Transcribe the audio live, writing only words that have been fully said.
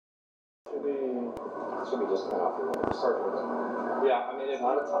It should be just kind of off the rim. Start with it. Yeah, I mean, if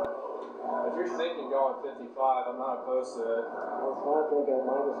not a ton. If you're thinking going 55, I'm not opposed to it. I was not thinking it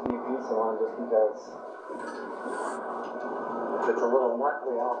might just be a decent one just because if it's a little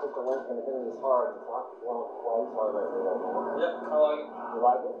knuckly, I don't think the wind's going to hit it as hard. It's not blowing quite as hard right now. Yep, I like it. You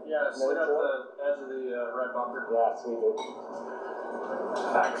like it? Yeah, stick up the edge of the red bunker. Yeah, sweet dude.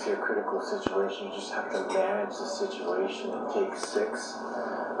 Facts here, critical situation. You just have to manage the situation and take 6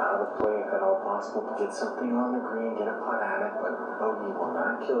 out of the play if at all possible to get something on the green, get a putt at it, but bogey will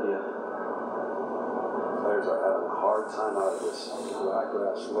not kill you. Players are having a hard time out of this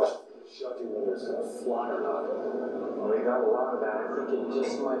ryegrass rut, judging whether it's going to fly or not. Well, they got a lot of that. I think it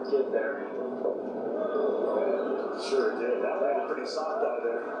just might get there. Sure did. That landed pretty soft out of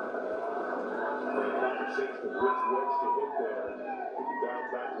there. The conversation with wedge to hit there.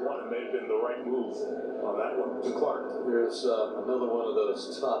 Down back one, it may have been the right move on that one to Clark. Here's another one of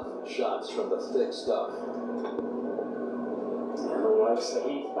those tough shots from the thick stuff. And the likes of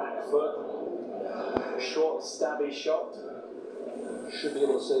Heath back foot. Short, stabby shot. Should be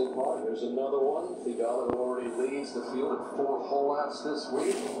able to save par. Here's another one. Theegala already leads the field at 4 hole-outs this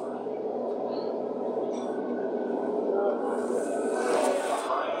week.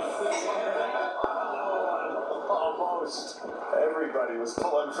 Almost. Everybody was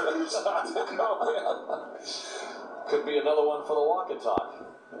pulling for the shot to go in. Could be another one for the walk and talk.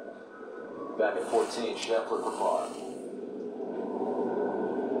 Back at 14, Scheffler for par.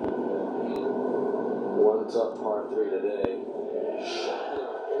 One tough par 3 today.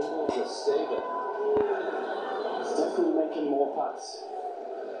 Scheffler able to save it. He's definitely making more putts.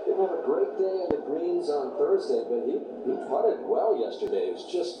 Didn't have a great day on the greens on Thursday, but he putted well yesterday. It was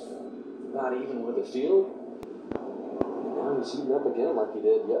just not even with the field. And now he's heating up again like he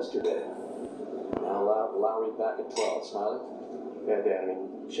did yesterday. Now Lowry back at 12. Smiley? Yeah, I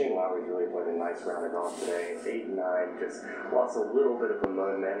mean, Shane Lowry's really played a nice round of golf today. 8 and 9, just lost a little bit of a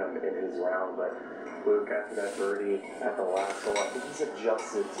momentum in his round, but Luke, after that birdie at the last hole, I think he's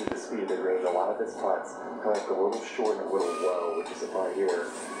adjusted to the speed of the range. A lot of his putts come like a little short and a little low, which is a part here.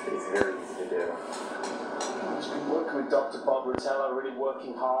 It's very easy to do. He's been working with Dr. Bob Rotella, really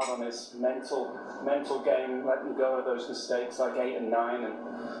working hard on his mental game, letting go of those mistakes like 8 and 9, and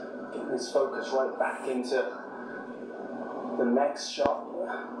getting his focus right back into the next shot.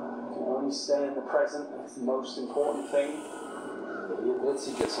 Can only stay in the present. That's the most important thing. He admits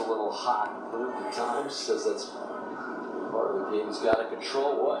he gets a little hot at times. Says that's part of the game he's got to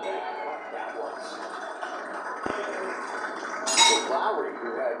control. What that was. So Lowry,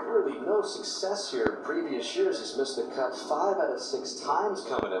 who had really no success here in previous years, he's missed the cut 5 out of 6 times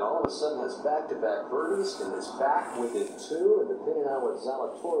coming in. All of a sudden has back-to-back birdies and is back within 2. And depending on what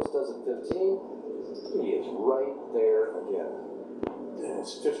Zalatoris does at 15, he is right there again.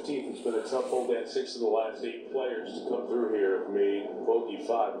 It's 15th. It's been a tough hole to 6 of the last 8 players to come through here have made bogey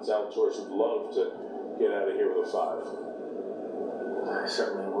 5. And Zalatoris would love to get out of here with a 5. I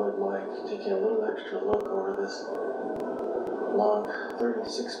certainly would, Mike. Taking a little extra look over this long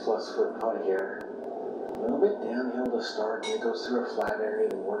 36-plus foot putt here. A little bit downhill to start, and it goes through a flat area,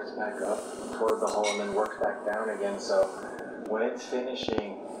 then works back up toward the hole, and then works back down again. So when it's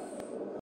finishing